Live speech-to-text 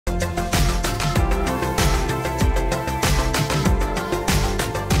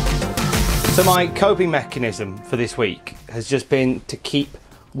So my coping mechanism for this week has just been to keep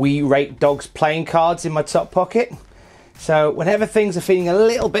We Rate Dogs playing cards in my top pocket. So whenever things are feeling a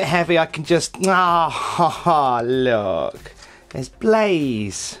little bit heavy, I can just, look. There's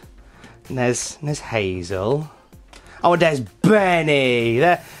Blaze. And there's Hazel. Oh, and there's Benny.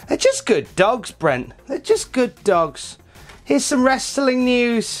 They're just good dogs, Brent. They're just good dogs. Here's some wrestling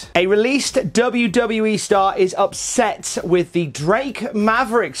news. A released WWE Star is upset with the Drake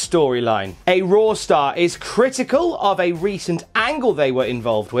Maverick storyline. A Raw star is critical of a recent angle they were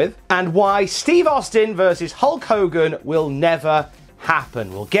involved with, and why Steve Austin versus Hulk Hogan will never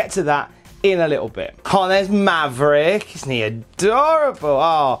happen. We'll get to that in a little bit. Oh, there's Maverick. Isn't he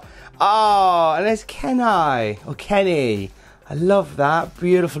adorable? Oh, and there's Kenny. I love that.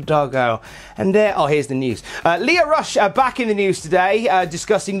 Beautiful doggo. And here's the news. Leah Rush back in the news today,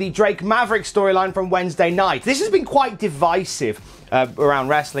 discussing the Drake Maverick storyline from Wednesday night. This has been quite divisive around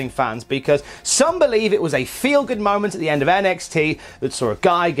wrestling fans, because some believe it was a feel-good moment at the end of NXT that saw a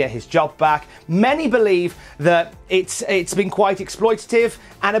guy get his job back. Many believe that it's been quite exploitative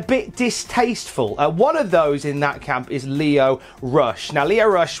and a bit distasteful. One of those in that camp is Leah Rush. Now, Leah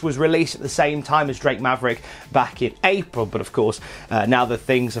Rush was released at the same time as Drake Maverick back in April, but of course, now that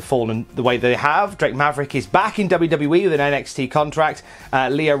things have fallen the way they have, Drake Maverick is back in WWE with an NXT contract.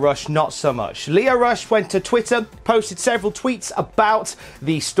 Leah Rush, not so much. Leah Rush went to Twitter, posted several tweets about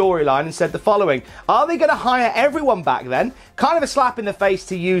the storyline and said the following: "Are they going to hire everyone back then? Kind of a slap in the face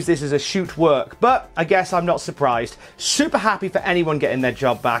to use this as a shoot work, but I guess I'm not surprised. Super happy for anyone getting their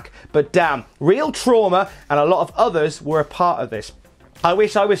job back, but damn, real trauma, and a lot of others were a part of this. I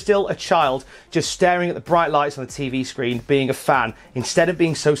wish I was still a child, just staring at the bright lights on the TV screen, being a fan, instead of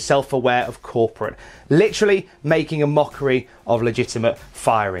being so self-aware of corporate. Literally making a mockery of legitimate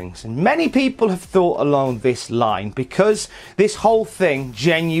firings." And many people have thought along this line, because this whole thing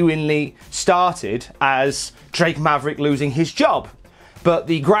genuinely started as Drake Maverick losing his job. But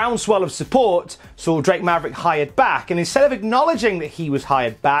the groundswell of support saw Drake Maverick hired back, and instead of acknowledging that he was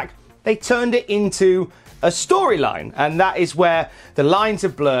hired back, they turned it into a storyline, and that is where the lines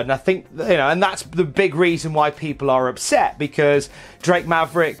have blurred. And I think, and that's the big reason why people are upset, because Drake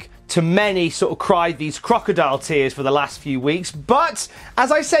Maverick, to many, sort of cried these crocodile tears for the last few weeks. But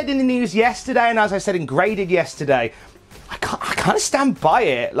as I said in the news yesterday, and as I said in Graded yesterday, I kind of stand by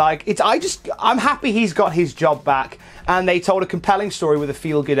it. I'm happy he's got his job back, and they told a compelling story with a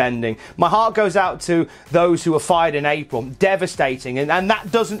feel-good ending. My heart goes out to those who were fired in April. Devastating, and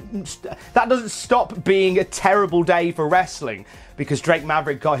that doesn't stop being a terrible day for wrestling, because Drake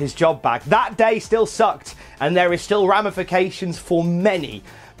Maverick got his job back. That day still sucked, and there is still ramifications for many,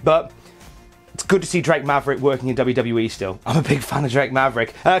 but it's good to see Drake Maverick working in WWE still. I'm a big fan of Drake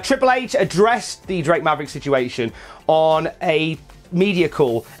Maverick. Triple H addressed the Drake Maverick situation on a media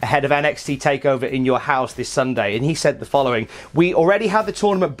call ahead of NXT TakeOver in Your House this Sunday, and he said the following: "We already had the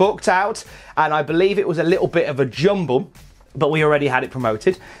tournament booked out, and I believe it was a little bit of a jumble, but we already had it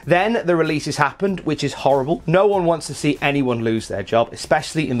promoted. Then the releases happened, which is horrible. No one wants to see anyone lose their job,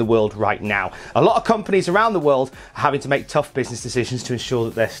 especially in the world right now. A lot of companies around the world are having to make tough business decisions to ensure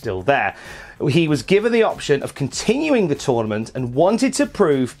that they're still there. He was given the option of continuing the tournament and wanted to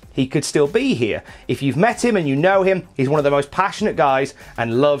prove he could still be here. If you've met him and you know him, he's one of the most passionate guys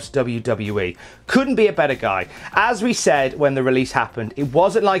and loves WWE. Couldn't be a better guy." As we said when the release happened, it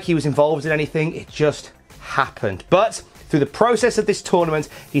wasn't like he was involved in anything, it just happened. But through the process of this tournament,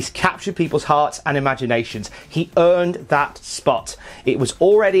 he's captured people's hearts and imaginations. He earned that spot. It was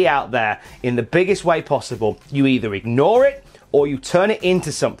already out there in the biggest way possible. You either ignore it or you turn it into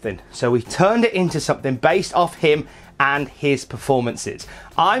something. So we turned it into something based off him and his performances.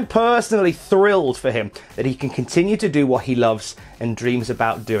 I'm personally thrilled for him that he can continue to do what he loves and dreams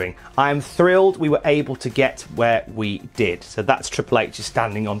about doing. I'm thrilled we were able to get where we did. So that's Triple H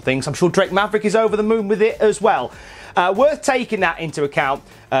standing on things. I'm sure Drake Maverick is over the moon with it as well. Worth taking that into account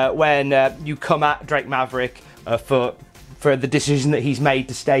when you come at Drake Maverick for the decision that he's made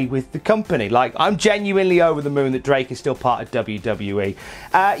to stay with the company. I'm genuinely over the moon that Drake is still part of WWE.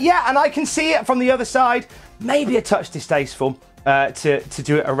 And I can see it from the other side. Maybe a touch distasteful to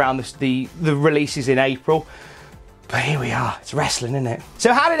do it around the releases in April. But here we are. It's wrestling, isn't it?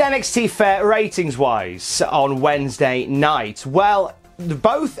 So how did NXT fare ratings-wise on Wednesday night? Well,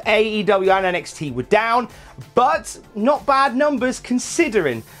 both AEW and NXT were down, but not bad numbers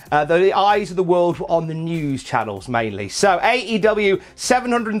considering the eyes of the world were on the news channels mainly. So AEW,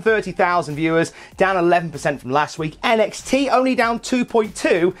 730,000 viewers, down 11% from last week. NXT only down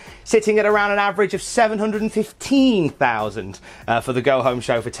 2.2, sitting at around an average of 715,000 for the go-home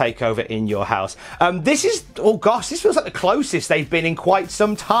show for TakeOver in Your House. This is, oh gosh, this feels like the closest they've been in quite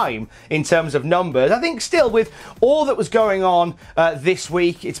some time in terms of numbers. I think still with all that was going on this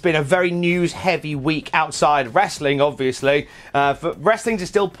week, it's been a very news-heavy week outside of wrestling, obviously. For wrestling to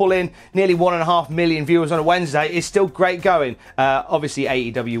still pull in nearly 1.5 million viewers on a Wednesday is still great going. Obviously,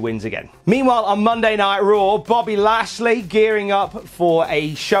 AEW wins again. Meanwhile, on Monday Night Raw, Bobby Lashley gearing up for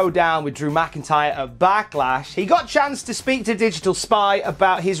a showdown with Drew McIntyre at Backlash. He got a chance to speak to Digital Spy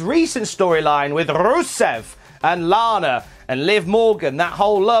about his recent storyline with Rusev and Lana and Liv Morgan, that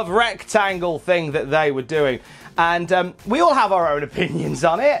whole love rectangle thing that they were doing. And we all have our own opinions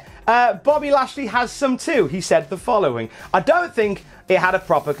on it. Bobby Lashley has some too. He said the following: I don't think it had a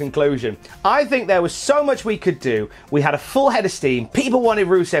proper conclusion. I think there was so much we could do. We had a full head of steam. People wanted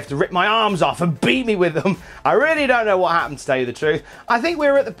Rusev to rip my arms off and beat me with them. I really don't know what happened, to tell you the truth. I think we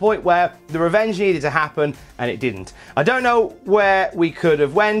were at the point where the revenge needed to happen and it didn't. I don't know where we could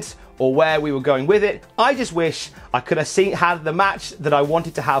have went or where we were going with it. I just wish I could have had the match that I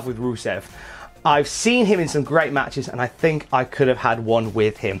wanted to have with Rusev. I've seen him in some great matches, and I think I could have had one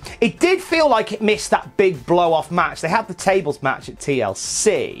with him. It did feel like it missed that big blow-off match. They had the tables match at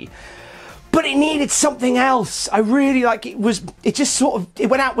TLC, but it needed something else. I really like it. It just sort of, it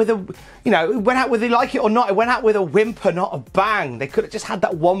went out with a, you know, it went out whether you like it or not. It went out with a whimper, not a bang. They could have just had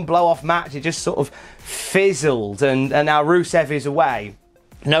that one blow-off match. It just sort of fizzled, and now Rusev is away.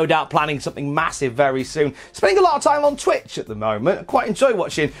 No doubt planning something massive very soon. Spending a lot of time on Twitch at the moment. I quite enjoy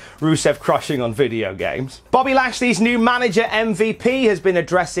watching Rusev crushing on video games. Bobby Lashley's new manager, MVP, has been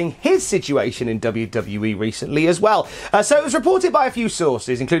addressing his situation in WWE recently as well. So it was reported by a few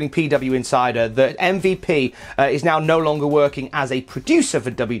sources, including PW Insider, that MVP is now no longer working as a producer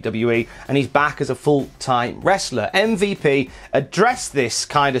for WWE, and he's back as a full-time wrestler. MVP addressed this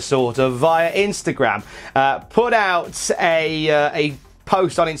kind of sort of via Instagram. Put out a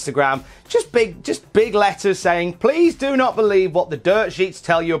post on Instagram, just big letters saying, please do not believe what the dirt sheets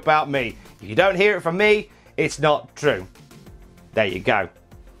tell you about me. If you don't hear it from me, it's not true. There you go.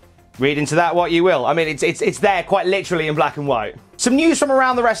 Read into that what you will. I mean, it's there quite literally in black and white. Some news from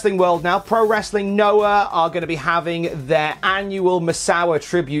around the wrestling world now. Pro Wrestling Noah are going to be having their annual Misawa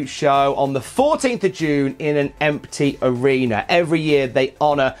tribute show on the 14th of June in an empty arena. Every year they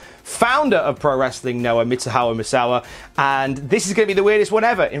honour founder of Pro Wrestling Noah, Mitsuharu Misawa, and this is going to be the weirdest one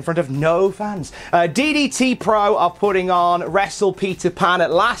ever, in front of no fans. DDT Pro are putting on Wrestle Peter Pan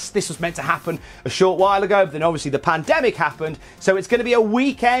at last. This was meant to happen a short while ago, but then obviously the pandemic happened, so it's going to be a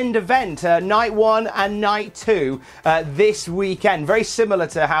weekend event, night 1 and night 2 this weekend, very similar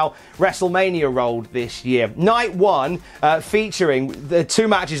to how WrestleMania rolled this year. Night 1 featuring the two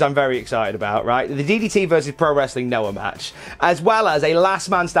matches I'm very excited about, right? The DDT versus Pro Wrestling Noah match, as well as a last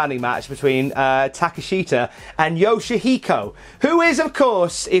man standing match between Takeshita and Yoshihiko, who is, of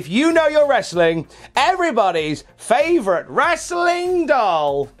course, if you know your wrestling, everybody's favourite wrestling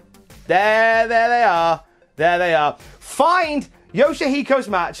doll. There they are. There they are. Find Yoshihiko's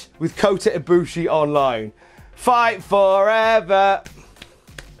match with Kota Ibushi online. Fight forever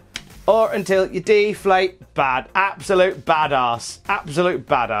or until you deflate. Bad. Absolute badass. Absolute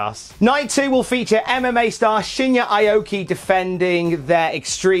badass. Night 2 will feature MMA star Shinya Aoki defending their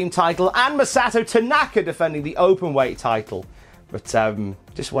Extreme title and Masato Tanaka defending the Openweight title. But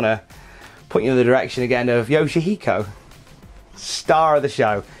just want to point you in the direction again of Yoshihiko. Star of the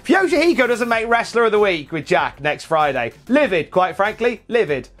show. If Yoshihiko doesn't make Wrestler of the Week with Jack next Friday, livid, quite frankly,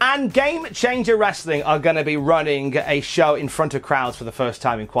 livid. And Game Changer Wrestling are going to be running a show in front of crowds for the first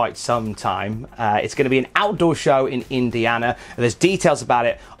time in quite some time. It's going to be an outdoor show in Indiana. There's details about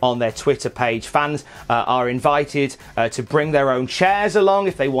it on their Twitter page. Fans are invited to bring their own chairs along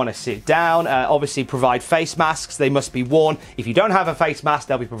if they want to sit down. Obviously provide face masks. They must be worn. If you don't have a face mask,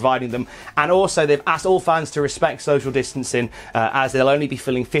 they'll be providing them. And also they've asked all fans to respect social distancing as they'll only be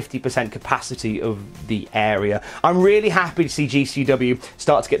filling 50% capacity of the area. I'm really happy to see GCW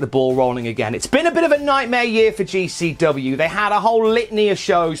start to get the ball rolling again. It's been a bit of a nightmare year for GCW. They had a whole litany of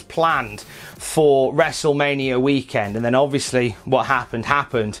shows planned for WrestleMania weekend, and then obviously what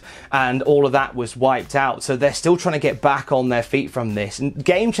happened, and all of that was wiped out. So they're still trying to get back on their feet from this. And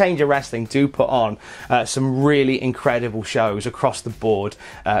Game Changer Wrestling do put on some really incredible shows across the board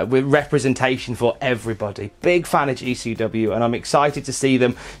with representation for everybody. Big fan of GCW. NJPW, and I'm excited to see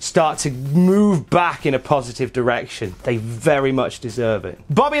them start to move back in a positive direction. They very much deserve it.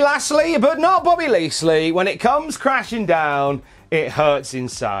 Bobby Lashley, but not Bobby Lashley. When it comes crashing down, it hurts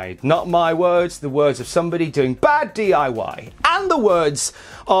inside. Not my words, the words of somebody doing bad DIY. And the words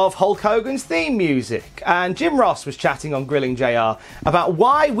of Hulk Hogan's theme music. And Jim Ross was chatting on Grilling JR about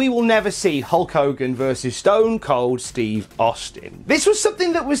why we will never see Hulk Hogan versus Stone Cold Steve Austin. This was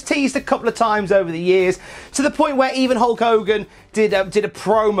something that was teased a couple of times over the years, to the point where even Hulk Hogan did a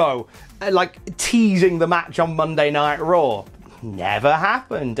promo like teasing the match on Monday Night Raw. Never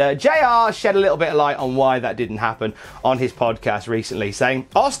happened. JR shed a little bit of light on why that didn't happen on his podcast recently, saying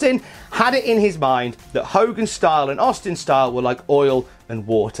Austin had it in his mind that Hogan's style and Austin's style were like oil and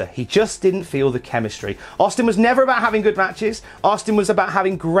water. He just didn't feel the chemistry. Austin was never about having good matches. Austin was about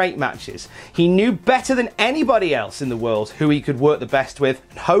having great matches. He knew better than anybody else in the world who he could work the best with,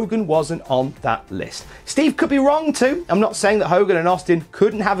 and Hogan wasn't on that list. Steve could be wrong too. I'm not saying that Hogan and Austin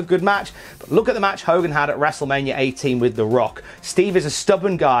couldn't have a good match, but look at the match Hogan had at WrestleMania 18 with The Rock. Steve is a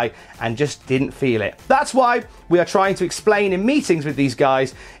stubborn guy and just didn't feel it. That's why we are trying to explain in meetings with these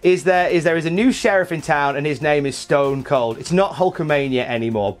guys there is a new sheriff in town, and his name is Stone Cold. It's not Hulkamania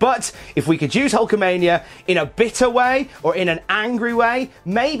anymore. But if we could use Hulkamania in a bitter way or in an angry way,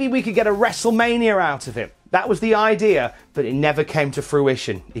 maybe we could get a WrestleMania out of it. That was the idea, but it never came to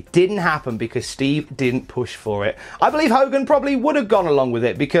fruition. It didn't happen because Steve didn't push for it. I believe Hogan probably would have gone along with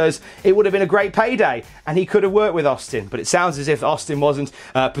it because it would have been a great payday and he could have worked with Austin. But it sounds as if Austin wasn't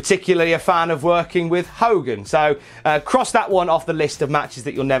particularly a fan of working with Hogan. So cross that one off the list of matches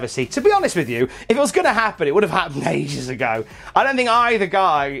that you'll never see. To be honest with you, if it was going to happen, it would have happened ages ago. I don't think either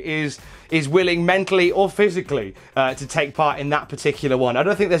guy is willing mentally or physically to take part in that particular one. I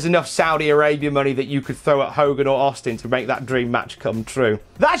don't think there's enough Saudi Arabia money that you could throw at Hogan or Austin to make that dream match come true.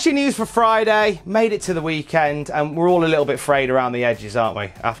 That's your news for Friday. Made it to the weekend, and we're all a little bit frayed around the edges, aren't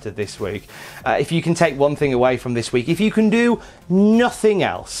we, after this week? If you can take one thing away from this week, if you can do nothing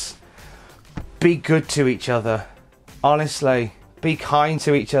else, be good to each other. Honestly, be kind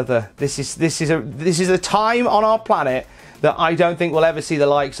to each other. This is a time on our planet that I don't think we'll ever see the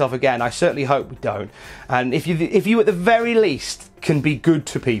likes of again. I certainly hope we don't. And if you at the very least can be good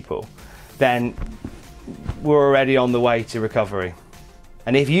to people, then we're already on the way to recovery.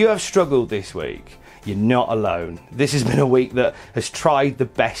 And if you have struggled this week, you're not alone. This has been a week that has tried the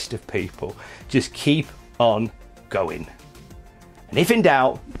best of people. Just keep on going. And if in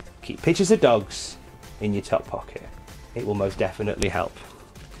doubt, keep pictures of dogs in your top pocket. It will most definitely help.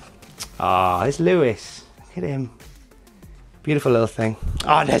 Ah, there's Lewis. Look at him. Beautiful little thing.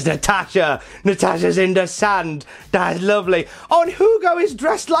 Oh, there's Natasha. Natasha's in the sand. That's lovely. Oh, and Hugo is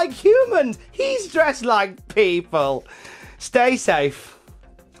dressed like humans. He's dressed like people. Stay safe.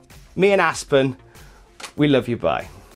 Me and Aspen, we love you. Bye.